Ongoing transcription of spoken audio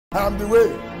I am the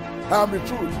way, I am the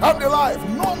truth, I am the life.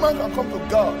 No man can come to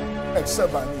God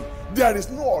except by me. There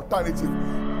is no alternative.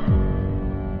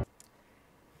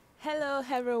 Hello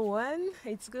everyone,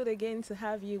 it's good again to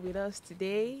have you with us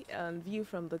today on View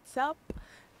from the Top.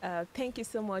 Thank you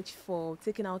so much for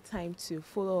taking out time to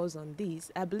follow us on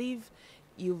this. I believe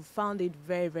you've found it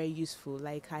very, very useful,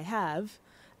 like I have,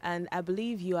 and I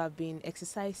believe you have been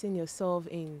exercising yourself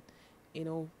in,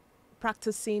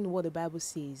 practicing what the Bible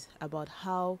says about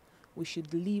how we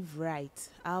should live right,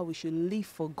 how we should live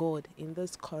for God in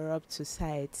this corrupt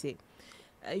society.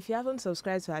 If you haven't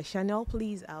subscribed to our channel,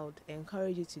 please, I would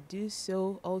encourage you to do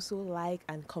so. Also, like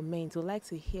and comment. We'd like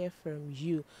to hear from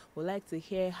you. We'd like to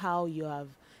hear how you have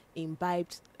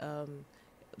imbibed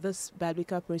this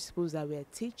biblical principles that we are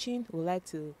teaching. We'd like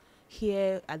to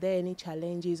hear, are there any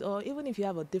challenges, or even if you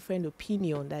have a different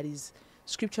opinion that is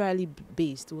scripturally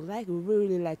based, we'd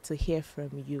really like to hear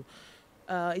from you.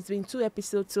 It's been 2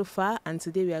 episodes so far, and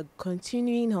today we are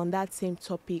continuing on that same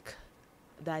topic.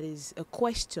 That is a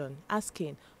question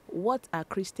asking, what are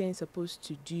Christians supposed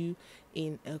to do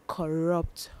in a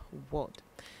corrupt world?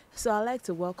 So I'd like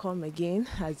to welcome again,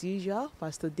 as usual,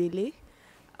 Pastor Dele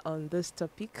on this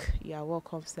topic. You are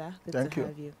welcome, sir. Good Thank to you.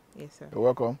 have you. Yes, sir. You're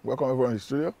welcome. Welcome everyone in the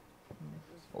studio.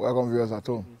 Welcome viewers at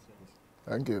home.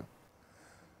 Thank you.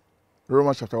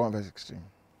 Romans chapter 1 verse 16.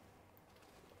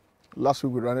 Last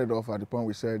week we rounded off at the point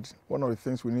we said one of the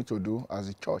things we need to do as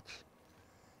a church,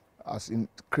 as in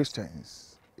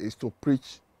Christians, is to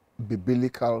preach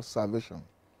biblical salvation,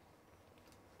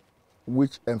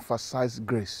 which emphasizes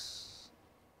grace,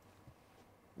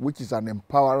 which is an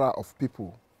empowerer of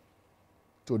people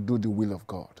to do the will of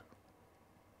God.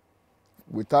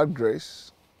 Without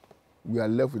grace, we are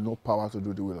left with no power to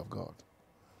do the will of God.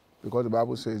 Because the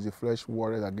Bible says the flesh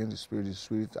warreth against the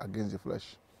spirit against the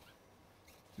flesh.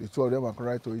 The two of them are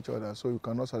contrary to each other, so you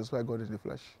cannot satisfy God in the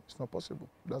flesh. It's not possible.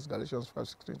 That's Galatians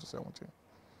 5:16-17.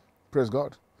 Praise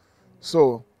God.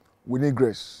 So we need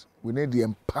grace. We need the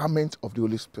empowerment of the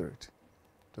Holy Spirit.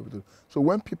 So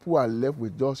when people are left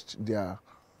with just their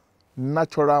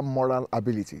natural moral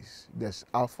abilities, there's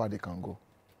how far they can go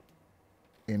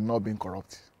in not being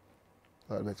corrupt.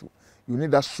 You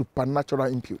need that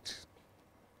supernatural input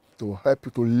to help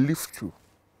you to lift you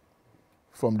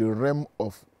from the realm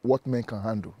of what men can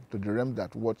handle to the realm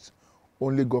that what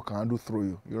only God can handle through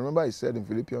you. You remember he said in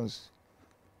Philippians,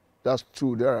 that's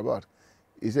 2 thereabout,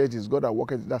 he said it is God that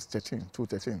worketh, that's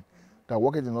 2:13, that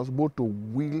worketh in us both to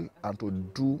will and to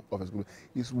do of his good.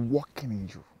 He's working in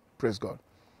you. Praise God.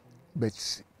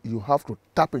 But you have to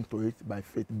tap into it by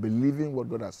faith, believing what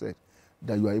God has said,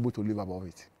 that you are able to live above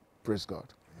it. Praise God.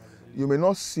 You may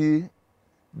not see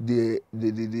the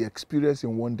experience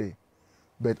in one day,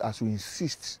 but as you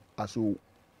insist, as you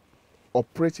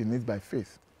operate in it by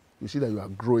faith, you see that you are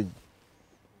growing.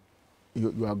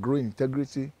 You are growing in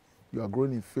integrity, you are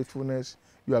growing in faithfulness,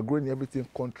 you are growing in everything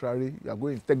contrary, you are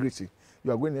growing in integrity,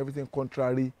 you are growing in everything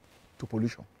contrary to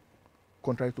pollution,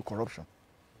 contrary to corruption.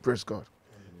 Praise God.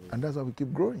 And that's how we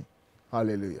keep growing.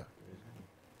 Hallelujah.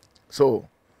 So,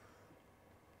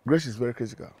 grace is very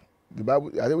critical. The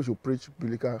Bible, I think we should preach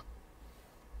biblical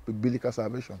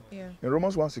salvation. Yeah. In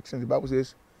Romans 1:16, the Bible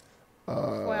says,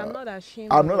 For I'm not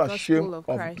ashamed I'm of not the ashamed gospel of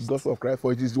of Christ. the gospel of Christ,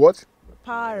 for it is what? The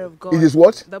power of God. It is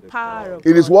what? The power of It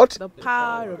God. is what? The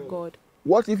power of God.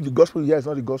 What if the gospel here is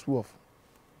not the gospel of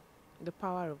The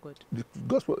power of God. the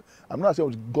gospel? I'm not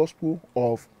saying the gospel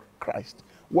of Christ.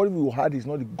 What if you had is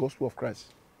not the gospel of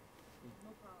Christ?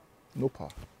 No power.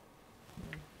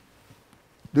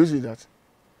 Do you see that?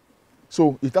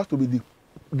 So it has to be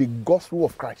the gospel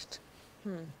of Christ.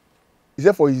 He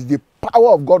said, for it is the power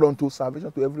of God unto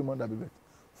salvation to every man that believeth.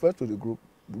 First to the group,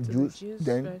 Jews,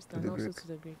 then first to and the also Greek. to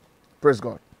the Greek. Praise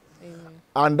God. Amen.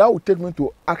 And that will take me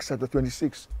to Acts chapter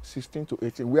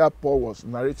 26:16-18, where Paul was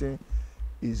narrating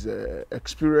his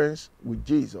experience with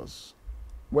Jesus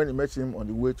when he met him on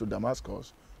the way to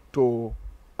Damascus to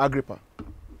Agrippa.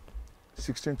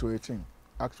 16-18,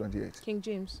 Acts 28. King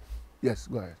James. Yes,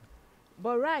 go ahead.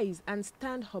 But rise and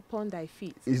stand upon thy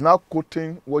feet. He's now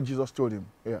quoting what Jesus told him.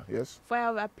 Yeah, yes. For I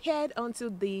have appeared unto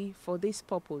thee for this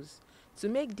purpose, to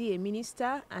make thee a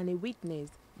minister and a witness,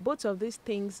 both of these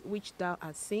things which thou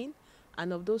hast seen,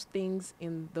 and of those things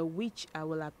in the which I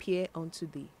will appear unto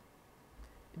thee.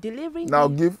 Delivering Now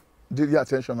thee, give the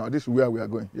attention now. This is where we are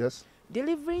going. Yes.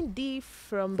 delivering thee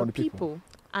from the people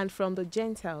and from the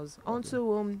Gentiles, unto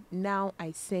whom now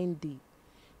I send thee,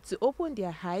 to open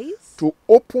their eyes. To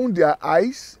open their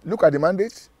eyes. Look at the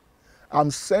mandate.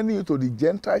 I'm sending you to the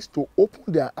Gentiles to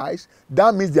open their eyes.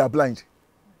 That means they are blind.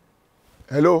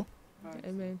 Hello?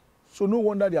 Amen. So no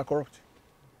wonder they are corrupt.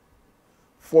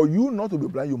 For you not to be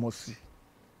blind, you must see.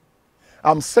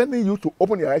 I'm sending you to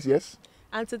open your eyes, yes?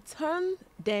 And to turn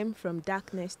them from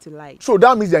darkness to light. So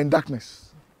that means they're in darkness.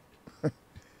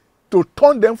 To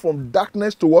turn them from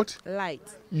darkness to what? Light.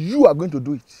 You are going to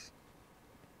do it.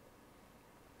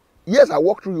 Yes, I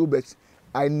walk through you, but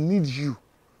I need you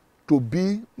to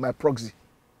be my proxy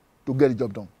to get the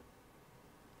job done.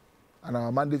 And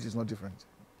our mandate is not different.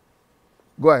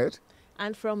 Go ahead.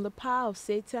 And from the power of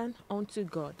Satan unto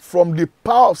God. From the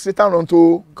power of Satan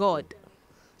unto God.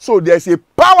 So there's a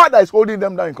power that is holding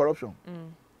them down in corruption.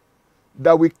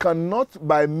 That we cannot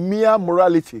by mere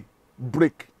morality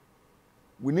break.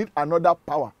 We need another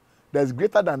power that is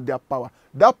greater than their power.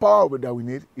 That power that we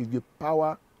need is the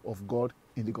power of God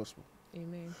in the gospel.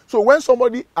 Amen. So when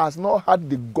somebody has not had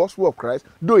the gospel of Christ,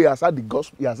 though he has had the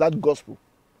gospel, he has had gospel,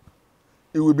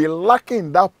 he will be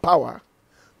lacking that power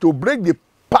to break the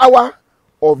power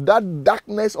of that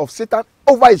darkness of Satan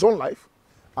over his own life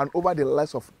and over the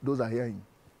lives of those that hear him.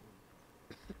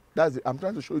 I'm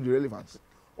trying to show you the relevance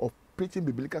of preaching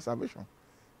biblical salvation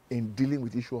in dealing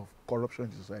with the issue of corruption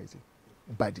in society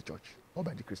by the church or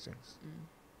by the Christians.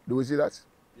 Do we see that?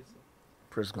 Yes, sir.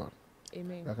 Praise God.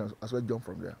 Amen. I can as well jump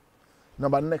from there.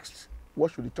 Number next,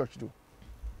 what should the church do?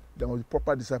 There must be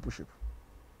proper discipleship.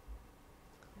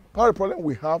 Part of the problem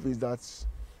we have is that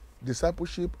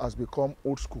discipleship has become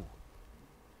old school.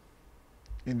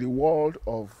 In the world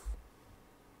of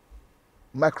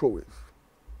microwave,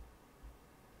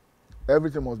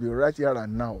 everything must be right here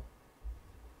and now.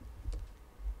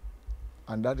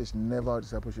 And that is never how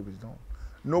discipleship is done.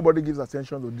 Nobody gives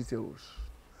attention to details.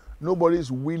 Nobody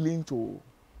is willing to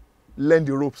learn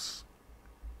the ropes.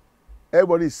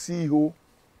 Everybody is CEO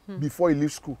before he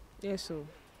leaves school. Yes, so.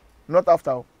 Not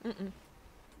after.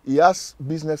 He has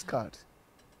business card.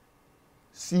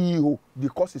 CEO,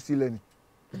 because he's still learning.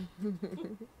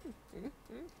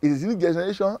 In this new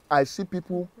generation, I see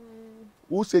people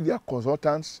who say they are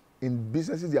consultants in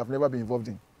businesses they have never been involved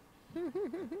in.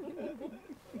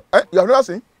 You have never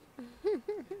seen?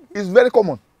 It's very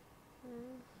common.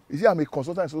 You see, I'm a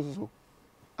consultant, so.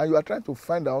 And you are trying to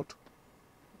find out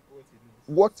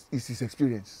what is his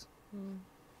experience.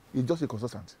 He's just a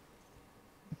consultant.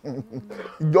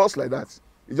 Just like that.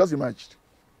 He just emerged.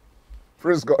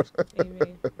 Praise God.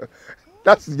 Amen.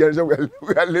 That's the generation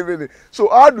we are living in. So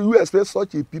how do you expect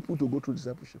such a people to go through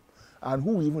discipleship? And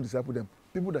who will even disciple them?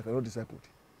 People that are not discipled.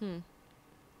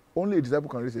 Only a disciple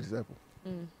can raise a disciple.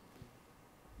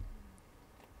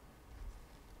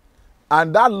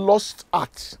 And that lost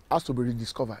art has to be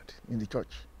rediscovered in the church.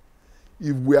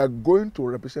 If we are going to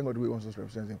represent God the way He wants us to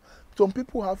represent Him. Some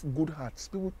people have good hearts.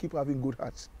 People keep having good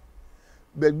hearts.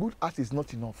 But good heart is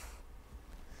not enough.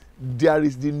 There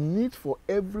is the need for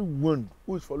everyone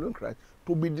who is following Christ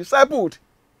to be discipled.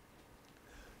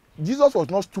 Jesus was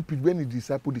not stupid when He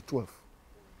discipled the 12.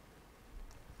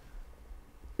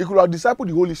 He could have discipled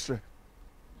the whole Israel.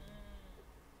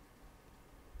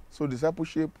 So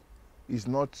discipleship is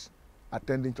not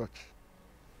attending church.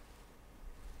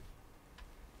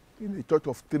 In a church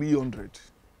of 300,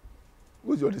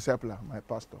 who's your discipler? My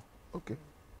pastor. Okay,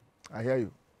 I hear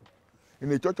you.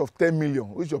 In a church of 10 million,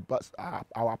 who's your pastor?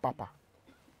 Our papa.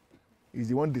 He's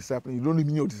the one discipling. You don't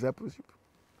even know discipleship.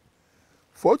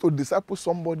 For you to disciple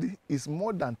somebody is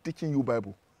more than teaching you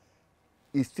Bible.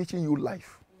 It's teaching you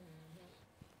life.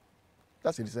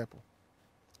 That's a disciple.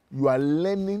 You are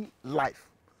learning life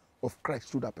of Christ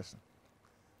through that person.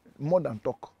 More than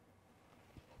talk.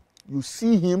 You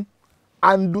see him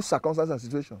handle circumstances and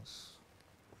situations.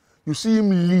 You see him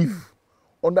live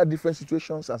under different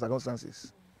situations and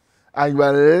circumstances. And you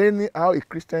are learning how a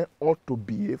Christian ought to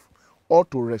behave,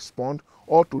 ought to respond,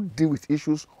 ought to deal with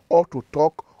issues, ought to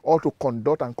talk, ought to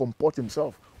conduct and comport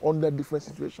himself under different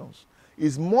situations.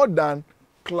 It's more than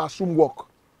classroom work.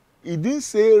 He didn't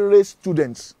say raise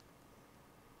students.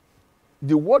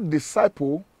 The word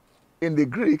disciple in the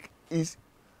Greek is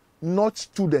not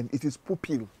student, it is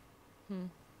pupil.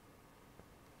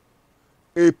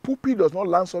 A pupil does not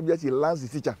learn subject, he learns the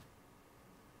teacher.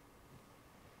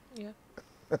 Yeah.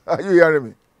 Are you hearing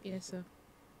me? Yes, sir.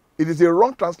 It is a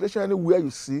wrong translation anywhere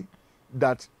you see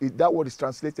that that word is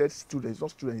translated student. It's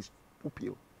not student, it's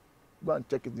pupil. Go and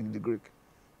check it in the Greek.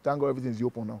 Thank God everything is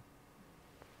open now.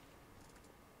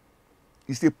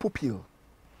 It's a pupil.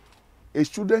 A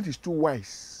student is too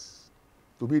wise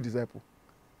to be a disciple.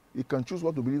 He can choose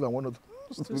what to believe and what not to.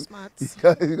 It's too smart.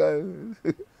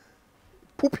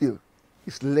 Pupil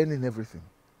is learning everything.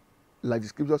 Like the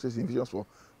scripture says in Ephesians 4,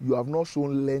 you have not so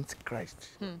learnt Christ.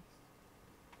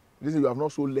 Listen, you have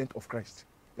not so learnt of Christ.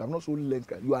 You have not so learnt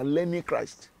Christ. You are learning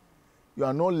Christ. You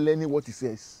are not learning what he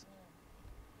says.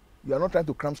 You are not trying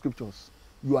to cram scriptures.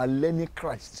 You are learning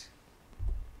Christ.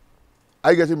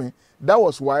 Are you getting me? That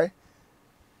was why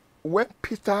when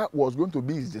Peter was going to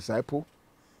be his disciple,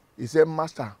 he said,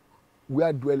 Master,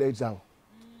 where dwellest thou?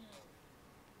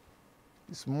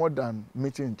 It's more than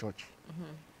meeting in church.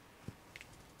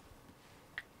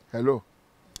 Hello.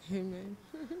 Amen.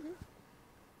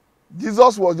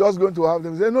 Jesus was just going to have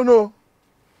them say, no.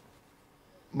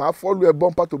 My follow a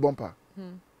bumper to bumper.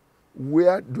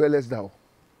 Where dwellest thou?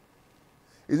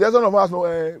 Is there some of us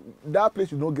know that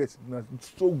place you don't get?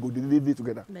 So good, they live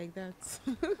together. Like that.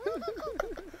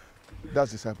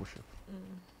 That's discipleship.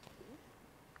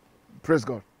 Praise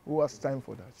God. Who has time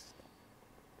for that?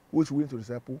 Who is willing to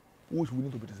disciple? Who is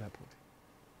willing to be discipled?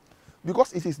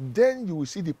 Because it is then you will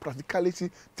see the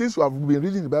practicality, things you have been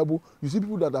reading in the Bible, you see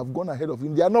people that have gone ahead of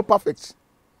you. They are not perfect.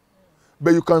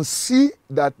 But you can see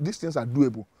that these things are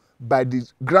doable by the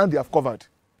ground they have covered,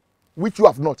 which you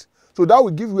have not. So that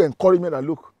will give you encouragement and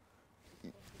look,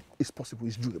 it's possible,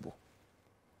 it's doable.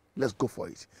 Let's go for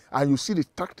it. And you see the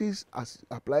tactics as it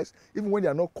applies. Even when you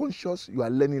are not conscious, you are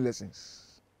learning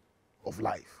lessons of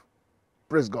life.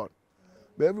 Praise God.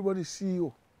 But everybody is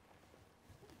CEO.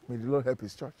 May the Lord help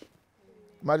his church.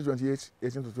 Matthew 28,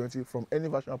 18 to 20, from any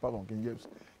version apart from King James.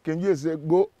 King James says,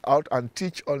 go out and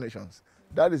teach all nations.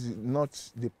 That is not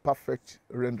the perfect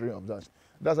rendering of that.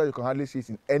 That's why you can hardly see it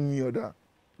in any other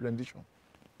rendition.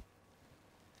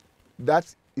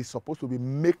 That is supposed to be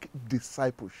make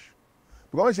disciples.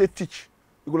 Because when you say teach,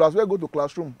 you could as well go to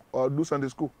classroom or do Sunday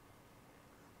school.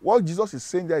 What Jesus is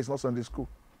saying there is not Sunday school.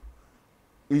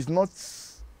 It's not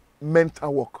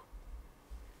mental work.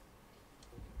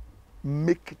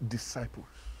 Make disciples.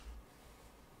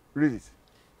 Read it.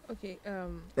 Okay.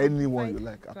 Anyone Amplified you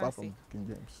like, apart Classic. from King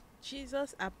James.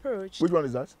 Jesus approached. Which one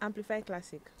is that? Amplified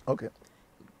Classic. Okay.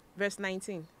 Verse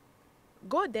 19.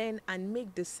 Go then and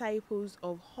make disciples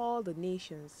of all the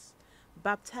nations,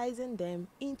 baptizing them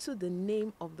into the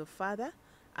name of the Father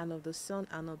and of the Son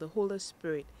and of the Holy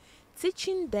Spirit,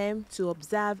 teaching them to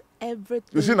observe everything.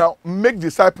 You see now, make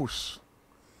disciples.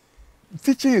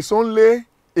 Teaching is only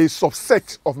a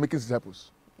subset of making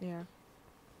disciples. Yeah.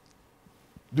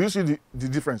 Do you see the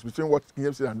difference between what King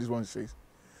James says and this one says?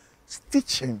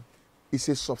 Teaching is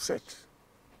a subset.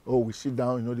 Oh, we sit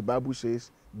down, the Bible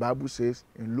says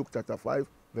in Luke chapter 5,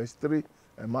 verse 3,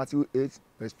 and Matthew 8,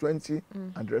 verse 20,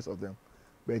 and the rest of them.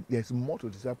 But there's more to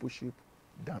discipleship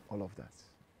than all of that.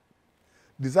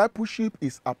 Discipleship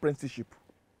is apprenticeship.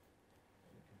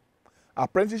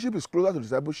 Apprenticeship is closer to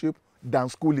discipleship than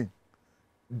schooling,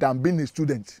 than being a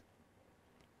student.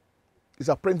 It's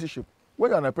apprenticeship.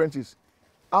 When you're an apprentice,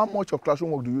 how much of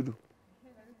classroom work do you do?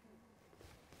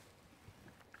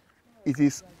 It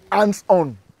is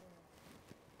hands-on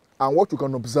and what you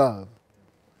can observe.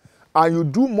 And you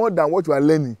do more than what you are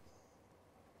learning.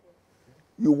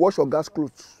 You wash your gas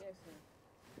clothes.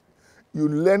 You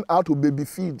learn how to baby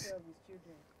feed.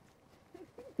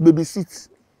 Baby sit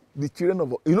the children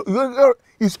of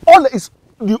it's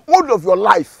the whole of your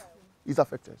life is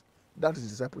affected. That is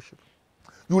discipleship.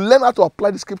 You learn how to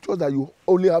apply the scriptures that you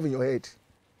only have in your head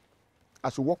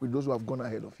as you work with those who have gone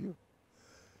ahead of you.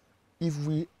 If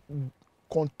we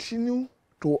continue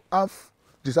to have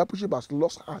discipleship as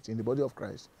lost heart in the body of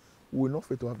Christ, we will not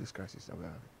fail to have this crisis that we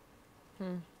are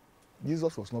having.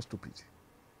 Jesus was not stupid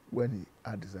when he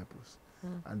had disciples.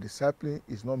 And discipling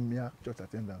is not mere church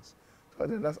attendance. Church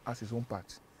attendance has its own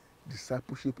part.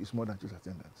 Discipleship is more than church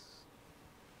attendance.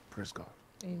 Praise God.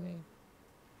 Amen.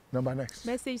 Number next.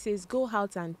 Message says, go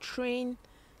out and train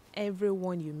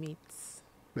everyone you meet,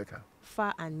 Better.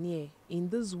 far and near, in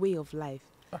this way of life,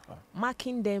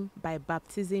 marking them by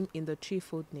baptism in the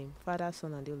threefold name, Father,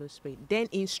 Son, and the Holy Spirit. Then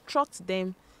instruct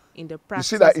them in the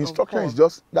practice. You see that of instruction all. is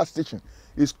just, that's teaching.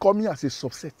 It's coming as a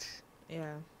subset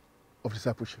Yeah. of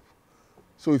discipleship.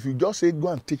 So if you just say, go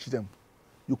and teach them,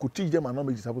 you could teach them and not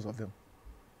make disciples of them.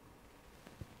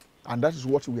 And that is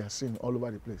what we are seeing all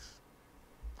over the place.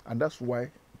 And that's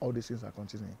why all these things are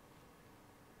continuing.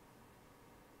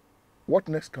 What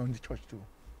next can the church do?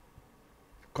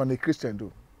 Can a Christian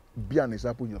do? Be an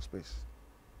example in your space.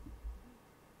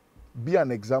 Be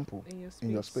an example in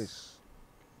your space.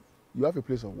 You have a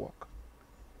place of work.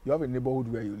 You have a neighborhood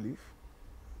where you live.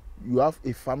 You have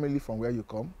a family from where you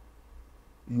come.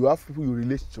 You have people you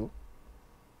relate to.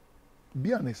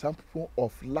 Be an example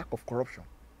of lack of corruption.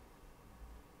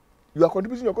 You are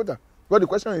contributing your quota. But the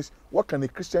question is, what can a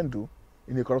Christian do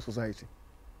in a corrupt society?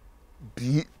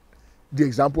 Be the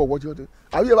example of what you're doing.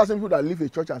 Have you ever seen people that leave a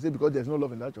church and say because there's no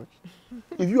love in that church?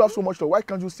 If you have so much love, why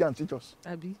can't you stay and teach us?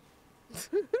 Abby.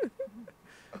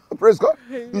 Praise God.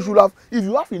 You should have, if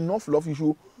you have enough love, you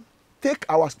should take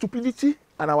our stupidity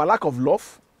and our lack of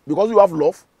love, because you have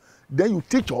love, then you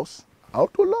teach us how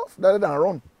to love rather than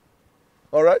run.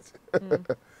 All right?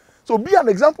 So be an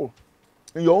example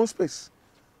in your own space.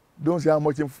 Don't say how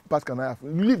much impact can I have. You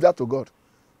leave that to God.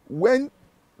 When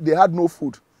they had no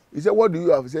food, he said, what do you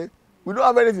have? He said, we don't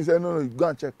have anything. He said, no, go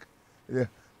and check. Yeah.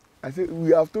 I said,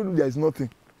 we have told you there is nothing.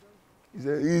 He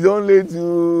said, it's only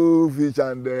 2 fish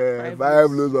and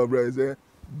 5 loaves of bread. He said,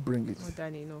 bring it. More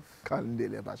than enough.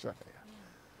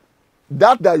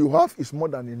 That you have is more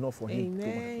than enough for him to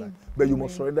Amen. multiply. But you Amen.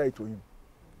 must surrender it to him.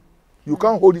 You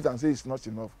can't hold it and say it's not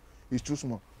enough. It's too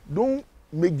small. Don't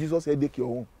make Jesus' headache your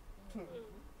own.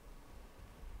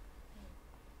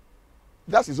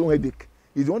 That's his own headache.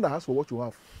 He's the one that asks for what you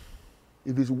have.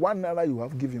 If it's 1 naira you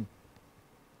have, give him.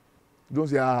 Don't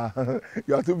say,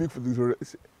 you are too big for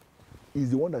this.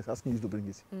 He's the one that's asking you to bring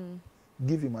it.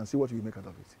 Give him and see what you make out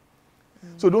of it.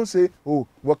 So don't say, oh,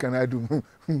 what can I do?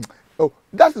 Oh,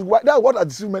 that's what has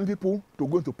deceived many people to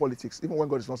go into politics, even when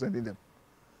God is not sending them.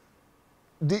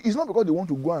 It's not because they want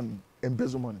to go and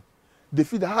embezzle money. They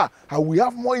feel that I will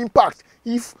have more impact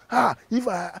if I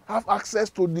have access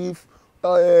to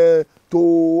to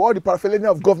all the paraphernalia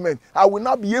of government. I will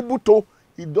not be able to.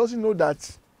 He doesn't know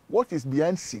that what is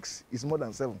behind 6 is more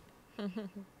than 7.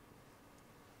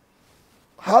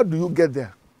 How do you get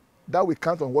there? That will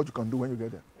count on what you can do when you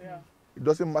get there. Yeah. It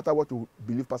doesn't matter what you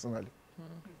believe personally.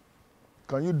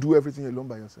 Can you do everything alone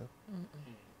by yourself?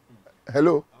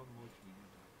 Hello?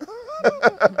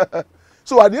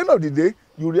 So at the end of the day,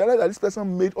 you realize that this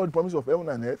person made all the promises of heaven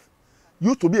and earth.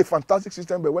 Used to be a fantastic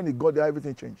system, but when it got there,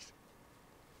 everything changed.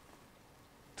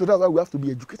 So that's why we have to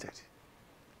be educated.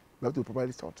 We have to be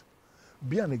properly taught.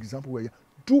 Be an example where you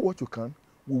do what you can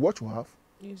with what you have.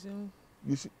 You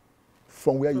see,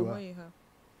 from where you are.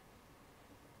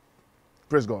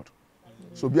 Praise God.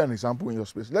 So be an example in your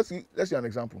space. Let's see an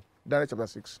example. Daniel chapter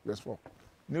 6, verse 4.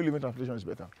 New Living Translation is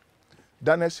better.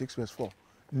 Daniel 6, verse 4.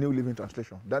 New Living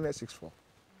Translation. Daniel 6, 4.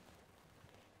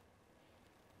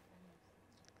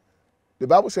 The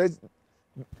Bible says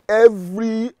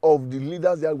every of the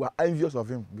leaders there were envious of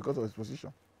him because of his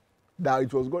position. That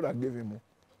it was God that gave him more.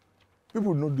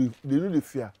 People know the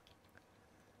fear.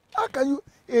 How can you,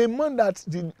 a man that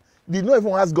did not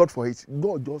even ask God for it,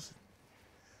 God just,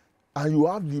 and you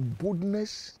have the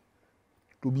boldness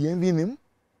to be envying him?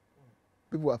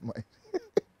 People have mind.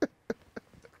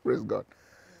 Praise God.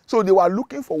 So they were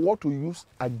looking for what to use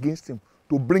against him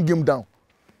to bring him down.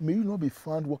 May you not be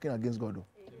found working against God, though.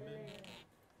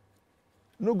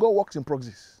 No, God works in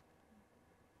proxies.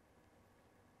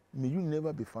 May you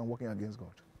never be found working against God.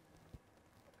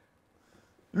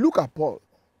 Look at Paul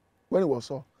when he was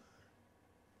Saul.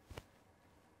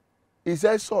 He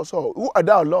said, Saul, who art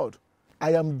thou, Lord?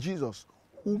 I am Jesus,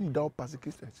 whom thou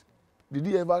persecutest. Did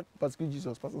he ever persecute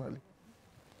Jesus personally?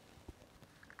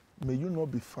 May you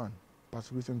not be found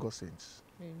persecuting God's saints.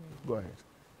 Amen. Go ahead.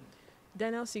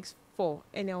 Daniel 6:4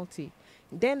 NLT.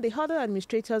 Then the other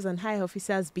administrators and high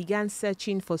officers began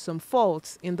searching for some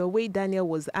faults in the way Daniel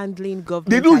was handling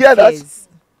government Did you hear that? affairs.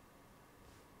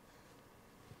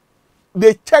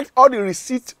 They checked all the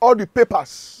receipts, all the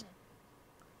papers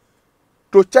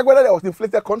to check whether there was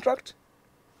inflated contract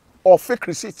or fake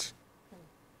receipt.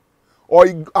 Or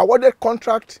he awarded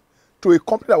contract to a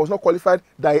company that was not qualified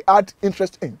that he had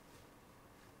interest in.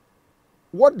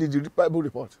 What did the Bible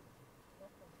report?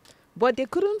 But they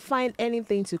couldn't find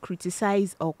anything to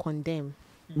criticize or condemn.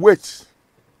 Wait.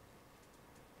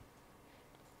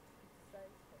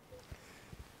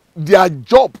 Their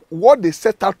job, what they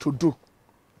set out to do,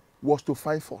 was to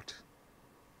find fault.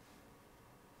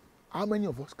 How many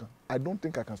of us can? I don't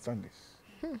think I can stand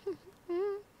this.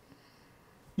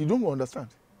 You don't understand.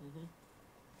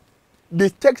 They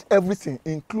checked everything,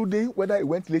 including whether he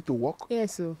went late to work.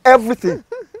 Yes, sir. Everything.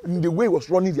 In the way he was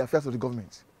running the affairs of the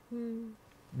government.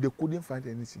 They couldn't find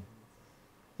anything.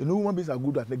 You know, human beings are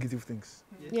good at negative things.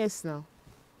 Yes, now.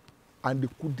 And they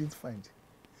couldn't find.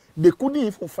 They couldn't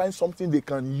even find something they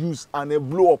can use and it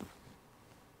blow up.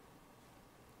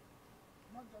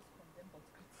 Not just condemn,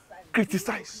 but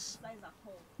Criticize. Criticize at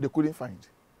all. They couldn't find.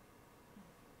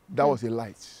 That was a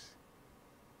light.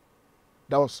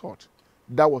 That was salt.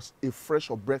 That was a fresh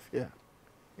of breath here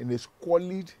in a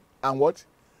squalid and what?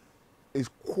 A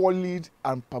squalid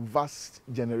and perverse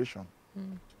generation.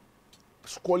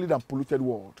 Squalid and polluted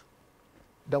world.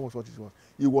 That was what it was.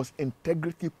 It was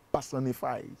integrity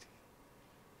personified.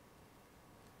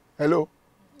 Hello?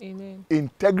 Amen.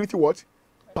 Integrity what?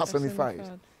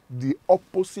 Personified. The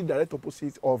opposite, direct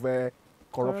opposite of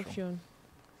corruption.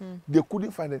 They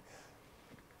couldn't find it.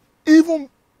 Even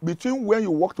between when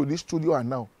you walk to this studio and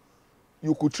now,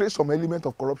 you could trace some element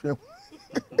of corruption.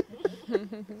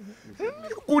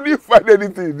 You couldn't find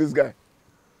anything in this guy.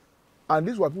 And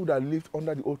these were people that lived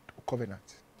under the old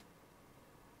covenant.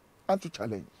 Aren't you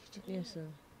challenged? Yes, sir.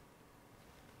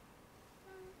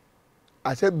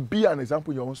 I said, be an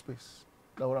example in your own space.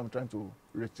 That's what I'm trying to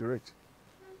reiterate.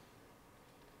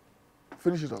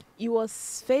 Finish it up. He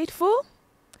was faithful,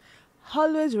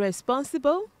 always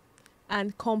responsible,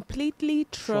 and completely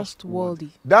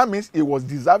trustworthy. That means he was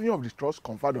deserving of the trust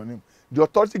conferred on him. The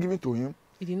authority given to him,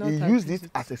 He did not he used abuse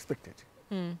it as expected.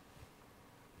 Hmm.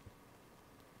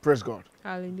 Praise God.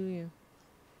 Hallelujah.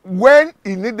 When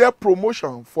he needed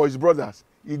promotion for his brothers,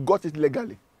 he got it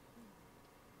legally.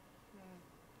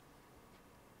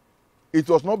 It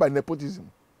was not by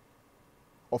nepotism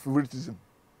or favoritism.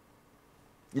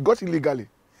 He got it legally.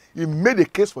 He made a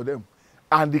case for them,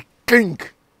 and the king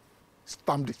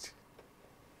stamped it.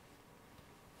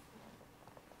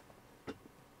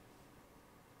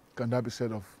 Can that be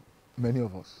said of many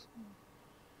of us?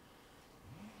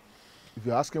 If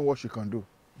you're asking what you can do,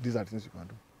 these are the things you can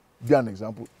do. Be an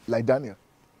example, like Daniel,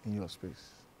 in your space.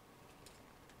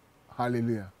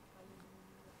 Hallelujah.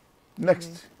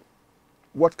 Next,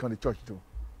 what can the church do?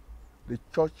 The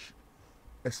church,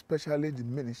 especially the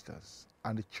ministers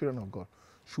and the children of God,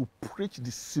 should preach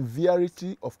the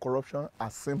severity of corruption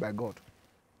as seen by God.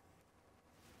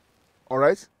 All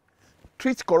right?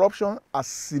 Treat corruption as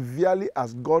severely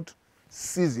as God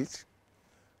sees it,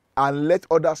 and let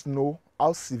others know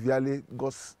how severely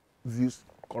God views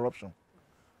corruption.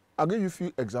 I'll give you a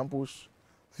few examples,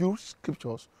 few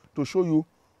scriptures to show you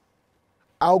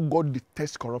how God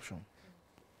detests corruption.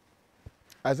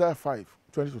 Isaiah 5,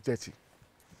 20 to 30.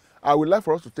 I would like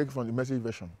for us to take from the Message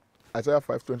version. Isaiah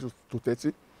 5, 20 to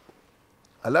 30.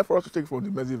 I'd like for us to take from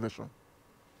the Message version.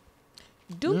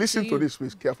 Listen to this,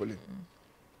 please, carefully.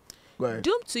 Go ahead.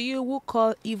 Doomed to you who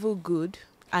call evil good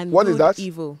and What good is that?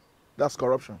 evil. That's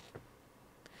corruption.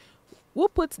 Who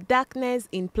puts darkness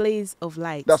in place of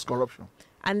light That's corruption.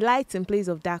 and light in place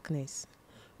of darkness.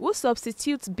 Who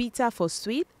substitutes bitter for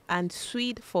sweet and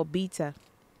sweet for bitter.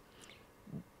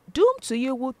 Doomed to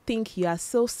you who think you are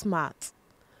so smart.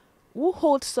 Who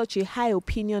hold such a high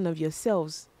opinion of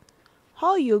yourselves.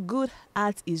 All your good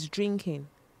art is drinking.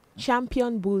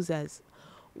 Champion boozers.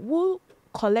 Who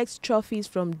collects trophies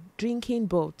from drinking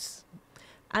bouts.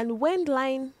 And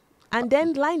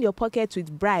then line your pockets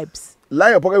with bribes.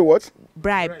 Line your pocket with what?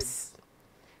 Bribes.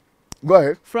 Go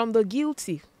ahead. From the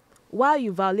guilty, while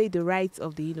you violate the rights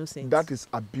of the innocent. That is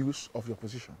abuse of your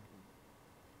position,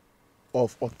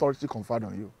 of authority conferred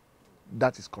on you.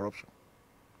 That is corruption.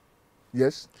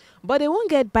 Yes? But they won't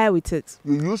get by with it.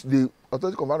 You use the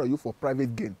authority conferred on you for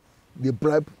private gain. The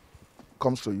bribe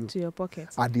comes to you To your pocket.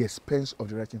 at the expense of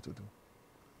the right thing to do.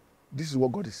 This is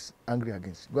what God is angry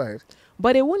against. Go ahead.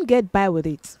 But they won't get by with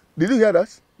it. Did you hear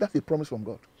that? That's a promise from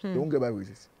God. They won't get by with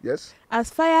it. Yes? As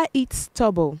fire eats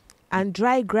stubble and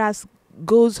dry grass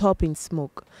goes up in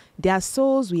smoke, their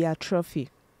souls will atrophy.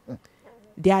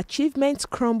 Their achievements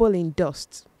crumble in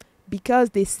dust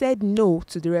because they said no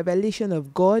to the revelation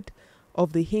of God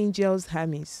of the angels'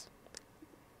 armies.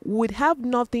 Would have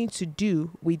nothing to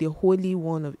do with the Holy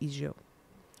One of Israel.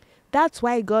 That's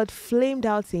why God flamed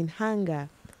out in anger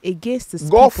against his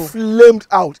God people. flamed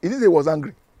out. He didn't say he was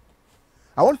angry.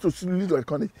 I want you to read the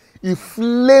context. He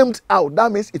flamed out.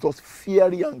 That means it was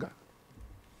fiery anger.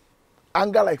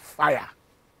 Anger like fire.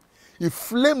 He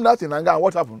flamed out in anger, and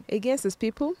what happened? Against his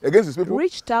people. Against his people?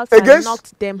 Reached out Against? and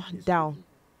knocked them down.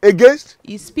 Against?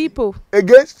 His people.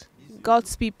 Against?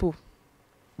 God's people.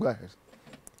 Go ahead.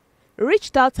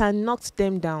 Reached out and knocked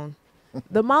them down.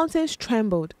 The mountains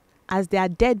trembled as their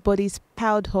dead bodies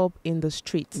piled up in the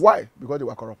streets. Why? Because they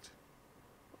were corrupt.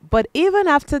 But even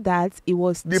after that, it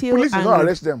was The still police did not angry.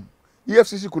 arrest them.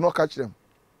 EFCC could not catch them.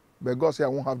 But God said, I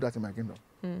won't have that in my kingdom.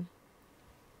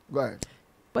 Go ahead.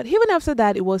 But even after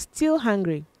that, it was still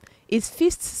hungry. Its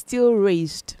fists still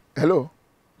raised. Hello?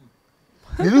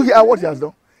 Did you hear what he has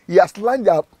done? He has lined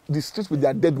the streets with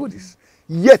their dead bodies.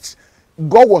 Yet,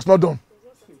 God was not done.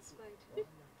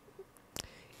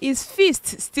 His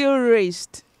fist still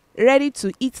raised, ready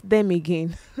to eat them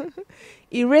again.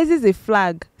 He raises a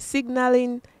flag,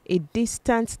 signaling a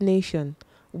distant nation.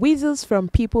 Whistles from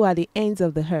people at the ends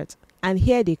of the earth. And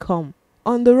here they come,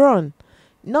 on the run.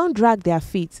 None drag their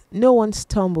feet. No one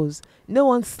stumbles. No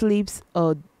one sleeps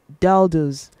or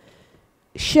dawdles.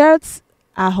 Shirts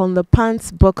are on the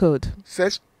pants buckled.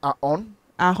 Says are on.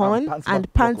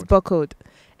 And pants buckled.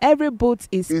 Every boot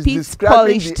is Is pit describing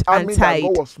polished the army and that tied.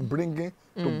 God was bringing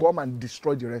to come and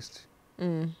destroy the rest.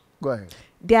 Go ahead.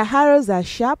 Their arrows are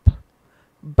sharp,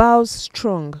 bows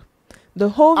strong. The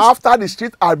hooves After the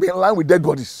street had been lined with dead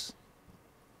bodies,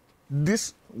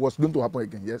 this was going to happen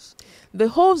again. Yes. The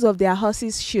hooves of their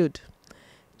horses showed,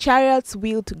 chariots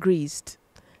wheeled greased,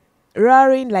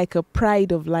 roaring like a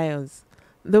pride of lions.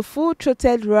 The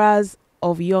full-throated roars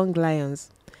of young lions.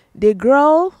 They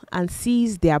growl and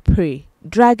seize their prey,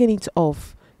 dragging it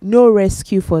off. No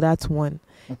rescue for that one.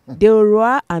 They'll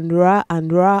roar and roar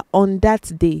and roar on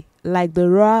that day, like the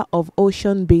roar of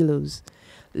ocean billows.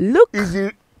 Look, Is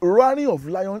the roaring of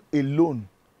lion alone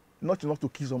not enough to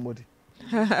kill somebody?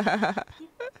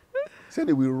 Say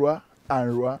they will roar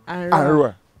and roar And and roar.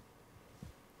 roar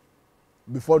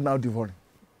before now devouring.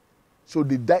 So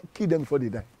they die, kill them before they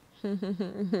die.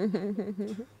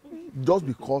 Just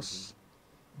because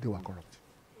they were corrupt.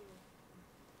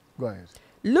 Go ahead.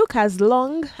 look as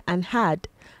long and hard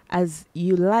as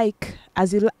you like,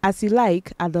 as you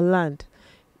like at the land.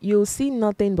 You'll see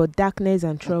nothing but darkness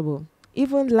and trouble.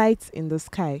 Even lights in the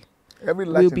sky Every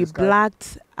light will in be the sky.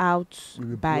 blacked out will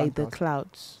be by blacked the out.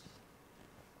 clouds.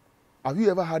 Have you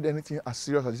ever had anything as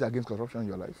serious as this against corruption in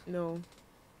your life? No.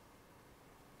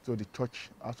 So the church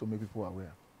has to make people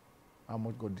aware how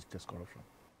much God detests corruption.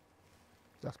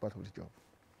 That's part of the job.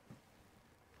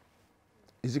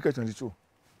 Ezekiel 22,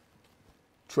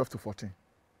 12 to 14.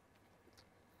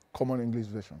 Common English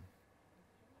version.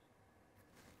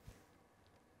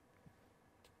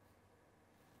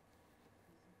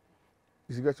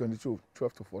 Ezekiel 22,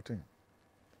 12 to 14.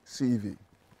 CEV.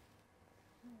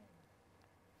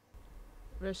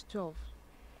 Verse 12.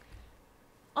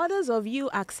 Others of you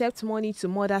accept money to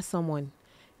murder someone.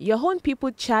 Your own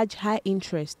people charge high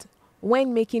interest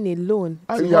when making a loan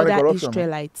Are to you hearing other corruption?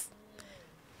 Israelites.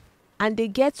 And they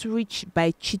get rich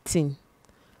by cheating.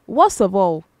 Worst of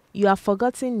all, you have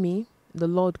forgotten me, the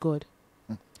Lord God.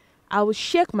 I will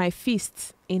shake my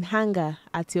fists in anger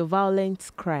at your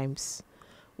violent crimes.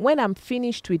 When I'm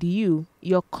finished with you,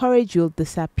 your courage will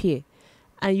disappear,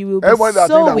 and you will be Everybody that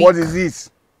so thinks that weak. what is this?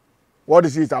 What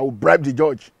is it? I will bribe the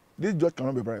judge. This judge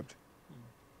cannot be bribed.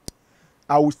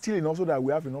 I will steal enough so that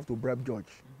we have enough to bribe judge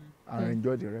and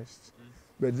enjoy the rest.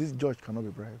 But this judge cannot be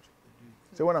bribed.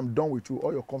 So when I'm done with you,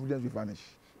 all your confidence will vanish.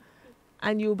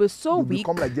 And you'll be so You weak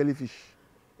become like jellyfish.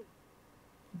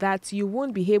 that you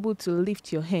won't be able to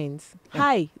lift your hands.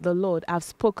 I, the Lord, have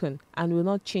spoken and will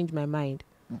not change my mind.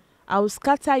 I will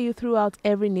scatter you throughout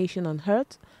every nation on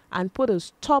earth and put a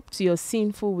stop to your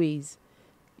sinful ways.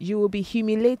 You will be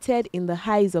humiliated in the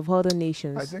eyes of other I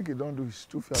nations. think you don't do it. It's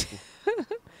too fearful.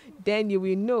 Then you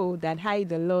will know that I,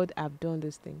 the Lord, have done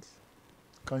these things.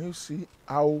 Can you see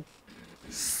how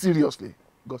seriously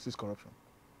God sees corruption?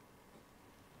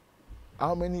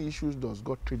 How many issues does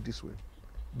God treat this way?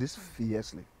 This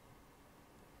fiercely.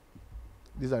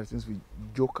 These are the things we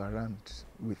joke around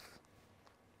with.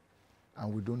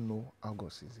 And we don't know how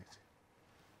God sees it.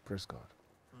 Praise God.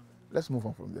 Let's move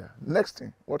on from there. Next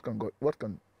thing, what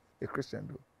can a Christian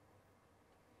do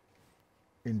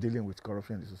in dealing with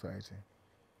corruption in the society?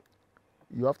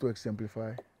 You have to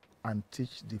exemplify and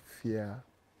teach the fear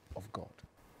of God.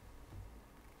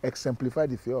 Exemplify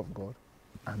the fear of God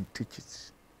and teach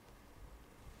it.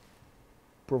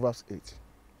 Proverbs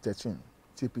 8:13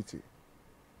 TPT.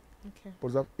 Okay.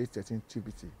 Proverbs 8:13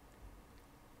 TPT.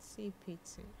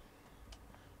 CPT.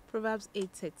 Proverbs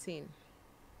 8:13.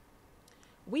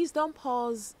 Wisdom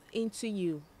pours into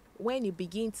you when you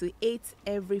begin to hate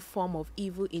every form of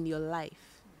evil in your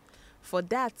life. For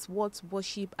that's what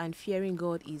worship and fearing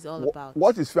God is all about.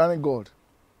 What is fearing God?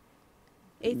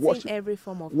 Hating worship- every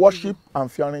form of Worship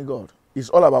and fearing God is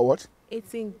all about what?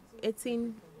 evil.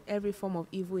 Hating every form of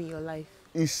evil in your life.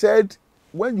 He said,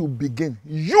 when you begin,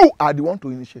 you are the one to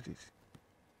initiate it.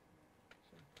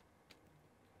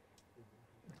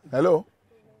 Hello?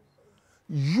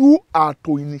 You are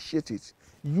to initiate it.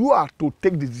 You are to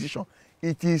take the decision.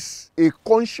 It is a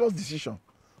conscious decision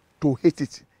to hate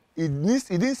it. It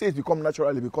didn't say it become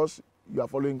naturally because you are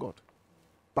following God,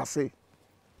 per se.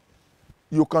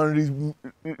 You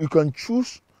can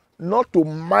choose not to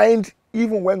mind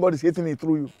even when God is hating it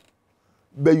through you.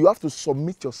 But you have to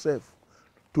submit yourself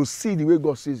to see the way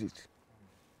God sees it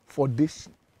for this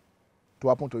to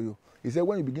happen to you. He said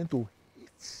when you begin to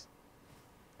hate,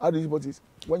 how do you put it?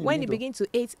 When you begin to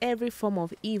hate every form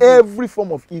of evil every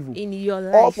form of evil, in your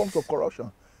life. all forms of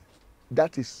corruption,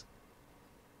 that is.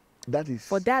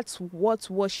 For that's what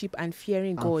worship and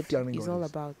fearing God fearing is God all is.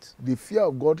 about. The fear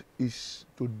of God is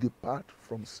to depart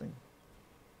from sin.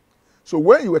 So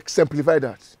when you exemplify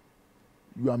that,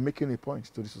 you are making a point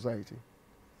to the society.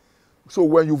 So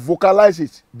when you vocalize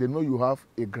it, they know you have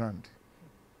a ground.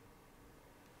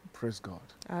 Praise God.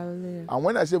 Hallelujah. And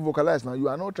when I say vocalize now, you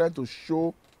are not trying to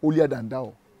show holier than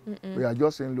thou. But you are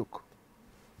just saying, look,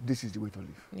 this is the way to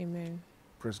live. Amen.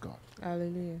 Praise God.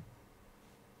 Hallelujah.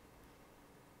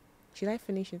 Should I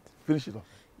finish it? Finish it off.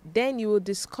 Then you will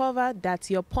discover that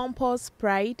your pompous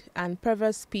pride and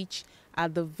perverse speech are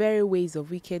the very ways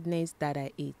of wickedness that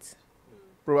I hate.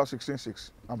 Proverbs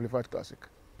 16:6, Amplified Classic.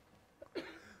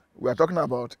 We are talking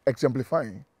about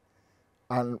exemplifying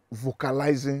and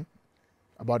vocalizing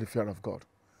about the fear of God,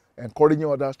 encouraging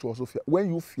others to also fear.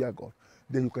 When you fear God,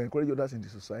 then you can encourage others in the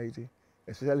society,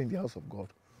 especially in the house of God,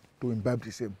 to imbibe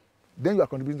the same. Then you are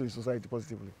contributing to the society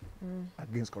positively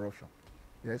against corruption.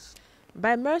 Yes?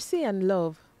 By mercy and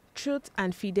love, truth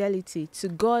and fidelity to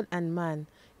God and man,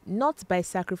 not by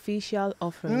sacrificial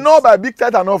offerings. Not by big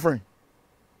tithe and offering.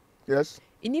 Yes?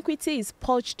 Iniquity is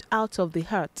purged out of the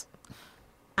heart,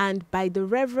 and by the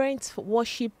reverent,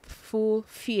 worshipful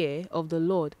fear of the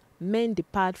Lord, men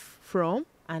depart from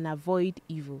and avoid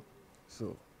evil.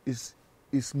 So it's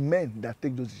men that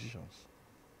take those decisions.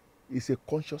 It's a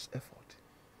conscious effort.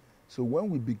 So when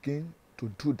we begin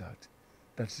to do that,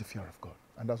 that's the fear of God.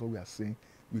 And that's what we are saying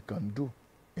we can do.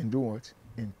 In doing what?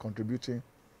 In contributing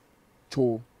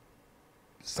to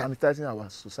sanitizing our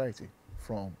society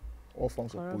from all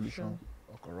forms of pollution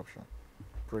or corruption.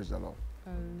 Praise the Lord.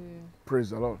 Hallelujah. Praise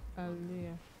the Lord.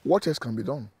 Hallelujah. What else can be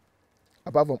done?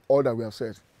 Apart from all that we have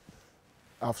said.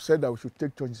 I've said that we should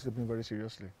take church discipline very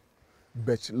seriously,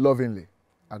 but lovingly,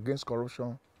 against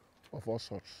corruption of all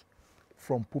sorts,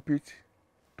 from pulpit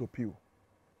to pew.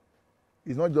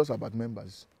 It's not just about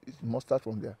members. It must start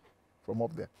from there, from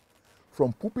up there.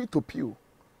 From pulpit to pew,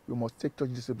 we must take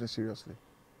church discipline seriously.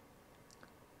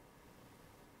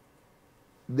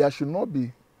 There should not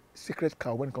be secret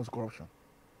cow when it comes to corruption.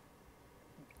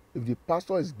 If the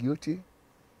pastor is guilty,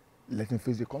 let him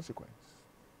face the consequence.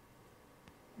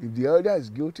 If the elder is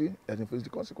guilty, let him face the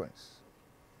consequence.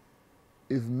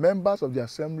 If members of the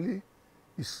assembly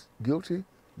is guilty,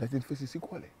 let him face it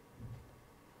equally.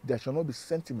 There shall not be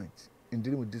sentiment in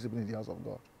dealing with discipline in the house of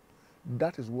God.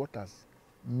 That is what has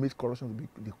made corruption to be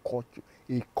the culture,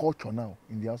 a culture now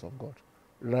in the house of God,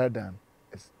 rather than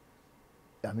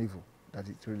an evil that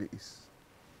it really is.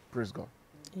 Praise God.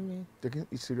 Amen. Taking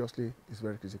it seriously is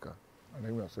very critical. And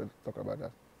then we have talk about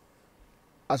that.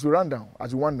 As we wind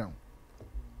down,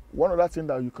 one other thing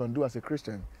that you can do as a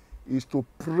Christian is to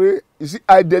pray. You see,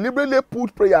 I deliberately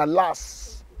put prayer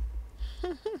last.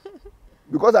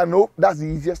 Because I know that's the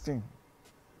easiest thing.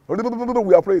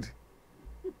 We are prayed.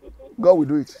 God will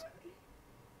do it.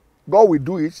 God will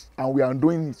do it, and we are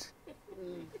doing it.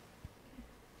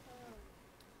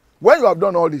 When you have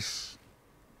done all this,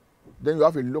 then you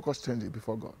have a locus standi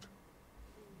before God.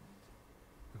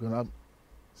 You can now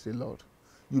say, Lord,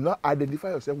 you now identify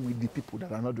yourself with the people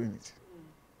that are not doing it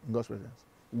in God's presence.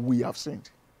 We have sinned.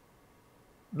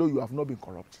 Though you have not been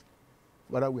corrupt,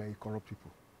 rather we are a corrupt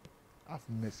people. Have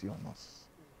mercy on us.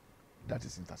 That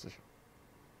is intercession.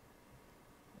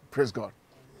 Praise God.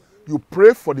 You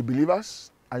pray for the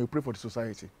believers and you pray for the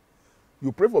society.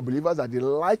 You pray for believers that the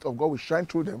light of God will shine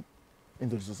through them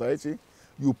into the society.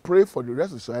 You pray for the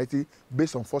rest of the society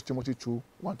based on 1 Timothy 2,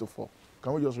 1-4.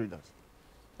 Can we just read that?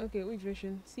 Okay, which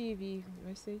version? CEV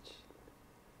message?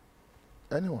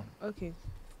 Anyone? Okay.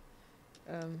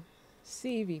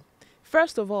 CEV.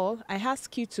 First of all, I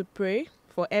ask you to pray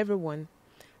for everyone.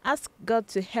 Ask God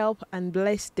to help and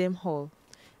bless them all.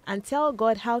 And tell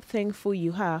God how thankful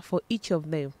you are for each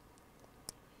of them.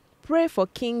 Pray for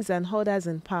kings and others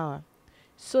in power,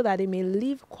 so that they may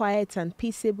live quiet and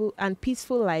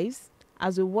peaceful lives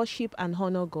as we worship and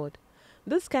honor God.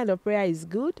 This kind of prayer is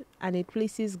good and it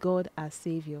pleases God as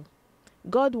Savior.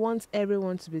 God wants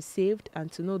everyone to be saved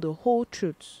and to know the whole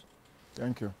truth.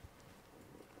 Thank you.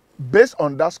 Based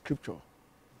on that scripture,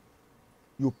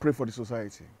 you pray for the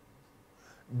society.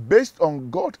 Based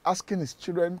on God asking his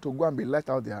children to go and be light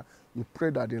out there, you pray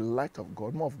that the light of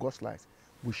God, more of God's light,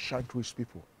 will shine through his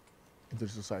people into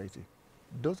the society.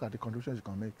 Those are the contributions you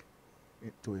can make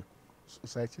to a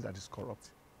society that is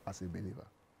corrupt as a believer.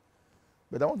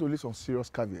 But I want to leave some serious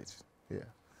caveats here.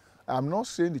 I'm not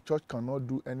saying the church cannot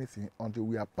do anything until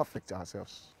we are perfect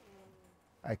ourselves.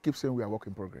 I keep saying we are work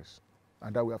in progress,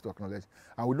 and that we have to acknowledge.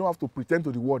 And we don't have to pretend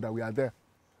to the world that we are there.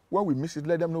 When we miss it,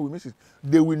 let them know we miss it.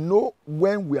 They will know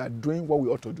when we are doing what we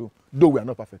ought to do, though we are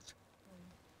not perfect.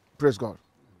 Praise God.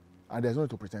 And there's no need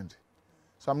to pretend.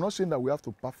 So I'm not saying that we have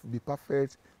to be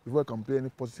perfect before we can play any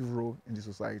positive role in the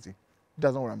society.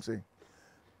 That's not what I'm saying.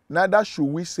 Neither should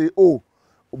we say, oh,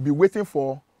 be waiting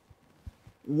for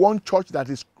one church that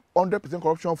is 100%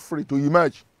 corruption free to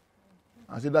emerge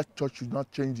and say that church should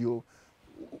not change you.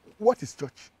 What is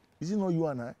church? Is it not you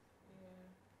and I? Yeah.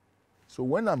 So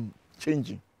when I'm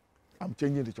changing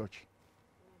the church.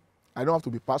 I don't have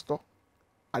to be pastor.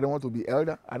 I don't want to be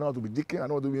elder. I don't want to be deacon. I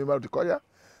don't want to be member of the choir.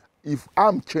 If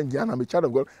I'm changing and I'm a child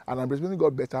of God and I'm representing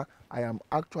God better, I am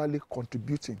actually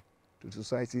contributing to the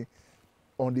society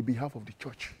on the behalf of the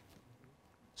church.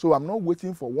 So I'm not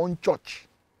waiting for one church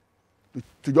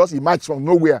to just emerge from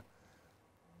nowhere.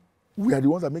 We are the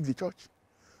ones that make the church.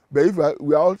 But if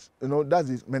we are all, that's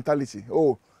the mentality.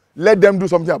 Oh, let them do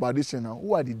something about this thing now.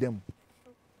 Who are the them?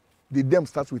 The them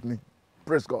starts with me.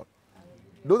 Praise God.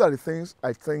 Those are the things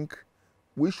I think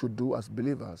we should do as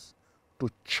believers to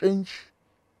change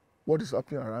what is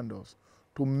happening around us,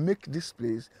 to make this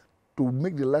place, to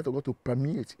make the light of God to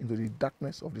permeate into the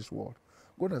darkness of this world.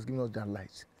 God has given us that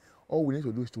light. All we need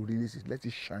to do is to release it, let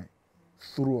it shine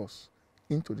through us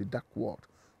into the dark world,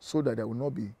 so that there will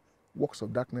not be works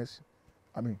of darkness,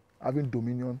 having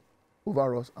dominion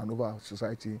over us and over our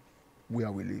society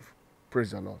where we live.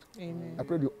 Praise the Lord. Amen. I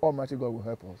pray the Almighty God will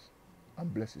help us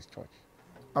and bless His church.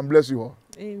 And bless you all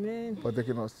Amen. for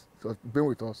taking us, for being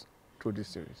with us through this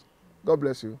series. God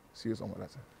bless you. See you some other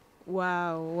time.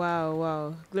 Wow, wow,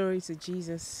 wow. Glory to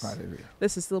Jesus. Hallelujah.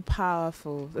 This is so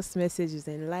powerful. This message is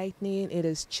enlightening, it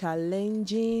is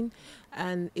challenging,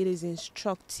 and it is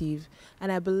instructive.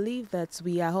 And I believe that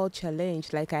we are all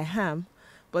challenged, like I am.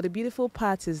 But the beautiful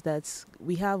part is that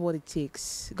we have what it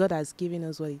takes. God has given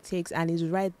us what it takes, and He's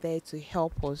right there to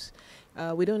help us.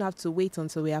 We don't have to wait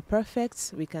until we are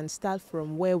perfect. We can start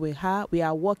from where we are. We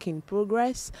are work in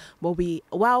progress, but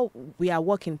while we are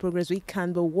work in progress, we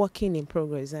can be working in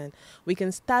progress, and we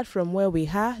can start from where we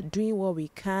are, doing what we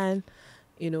can,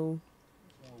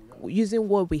 using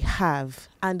what we have,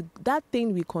 and that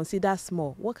thing we consider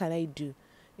small. What can I do?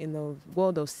 In the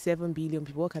world of 7 billion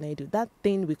people, what can I do? That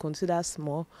thing we consider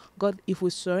small, God, if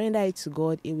we surrender it to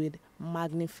God, it will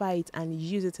magnify it and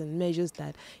use it in measures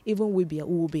that even we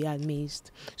will be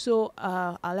amazed. So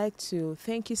I'd like to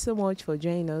thank you so much for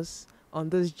joining us on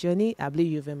this journey. I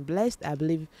believe you've been blessed. I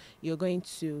believe you're going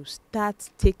to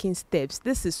start taking steps.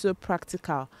 This is so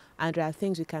practical, and there are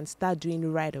things we can start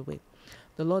doing right away.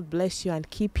 The Lord bless you and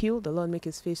keep you. The Lord make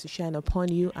His face to shine upon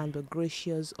you and be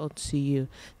gracious unto you.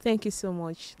 Thank you so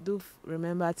much. Do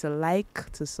remember to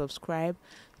like, to subscribe,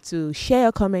 to share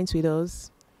your comments with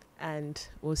us, and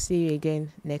we'll see you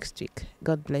again next week.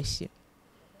 God bless you.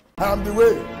 I am the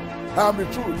way, I am the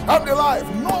truth, I am the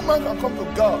life. No man can come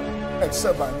to God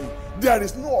except by me. There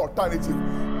is no alternative.